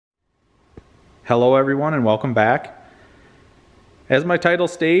Hello everyone and welcome back. As my title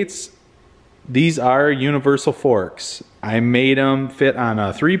states, these are universal forks. I made them fit on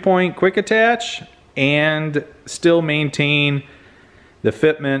a 3-point quick attach and still maintain the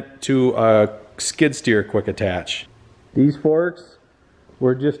fitment to a skid steer quick attach. These forks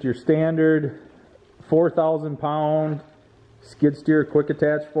were just your standard 4,000 pound skid steer quick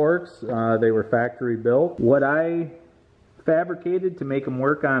attach forks. They were factory built. What I fabricated to make them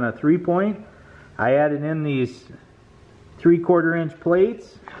work on a 3-point, I added in these 3/4 inch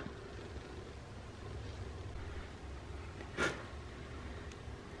plates.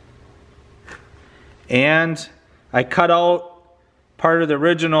 And I cut out part of the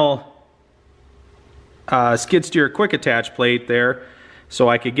original skid steer quick attach plate there so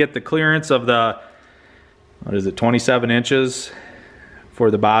I could get the clearance of the, 27 inches for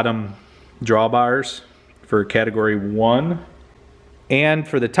the bottom drawbars for category 1. And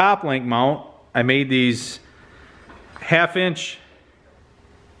for the top link mount, I made these 1/2 inch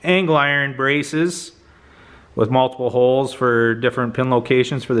angle iron braces with multiple holes for different pin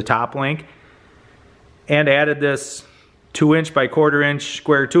locations for the top link, and added this 2 inch by 1/4 inch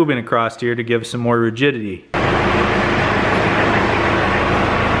square tubing across here to give some more rigidity.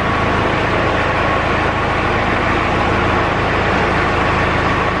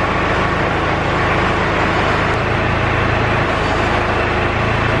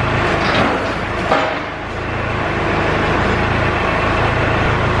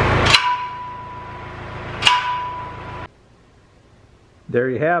 There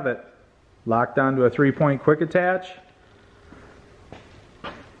you have it, locked onto a 3-point quick attach.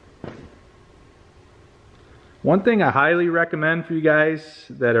 One thing I highly recommend for you guys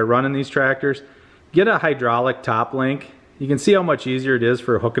that are running these tractors, get a hydraulic top link. You can see how much easier it is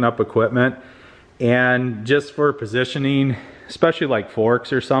for hooking up equipment, and just for positioning, especially like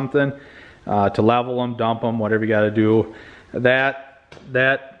forks or something, to level them, dump them, whatever you got to do.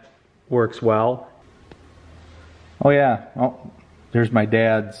 That works well. Oh yeah. There's my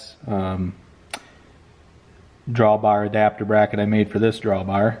dad's drawbar adapter bracket I made for this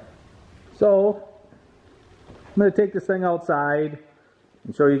drawbar. So I'm going to take this thing outside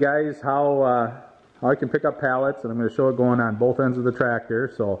and show you guys how I can pick up pallets, and I'm going to show it going on both ends of the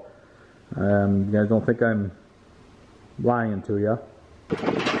tractor, so you guys don't think I'm lying to you.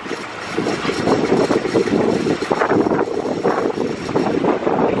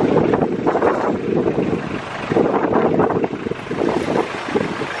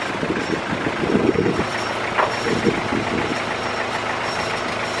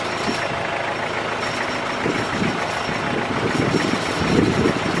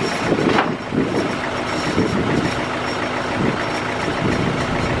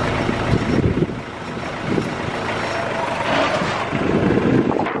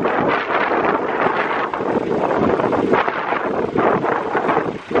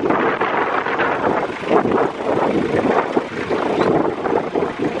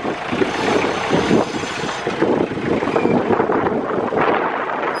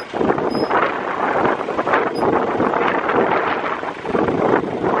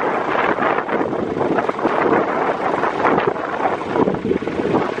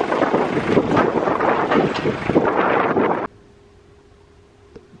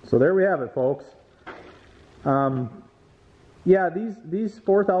 So there we have it, folks. Yeah, these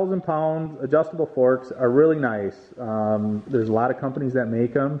 4,000 pound adjustable forks are really nice. There's a lot of companies that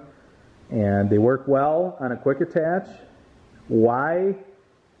make them, and they work well on a quick attach. Why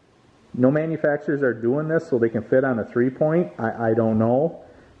no manufacturers are doing this so they can fit on a 3-point, I don't know.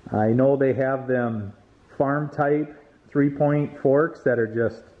 I know they have them farm type 3-point forks that are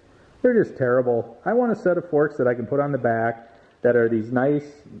they're just terrible. I want a set of forks that I can put on the back that are these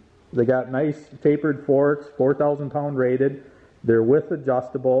nice, they got nice tapered forks, 4,000 pound rated. They're width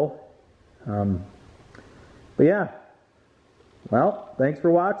adjustable. But yeah, well, thanks for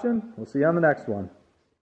watching. We'll see you on the next one.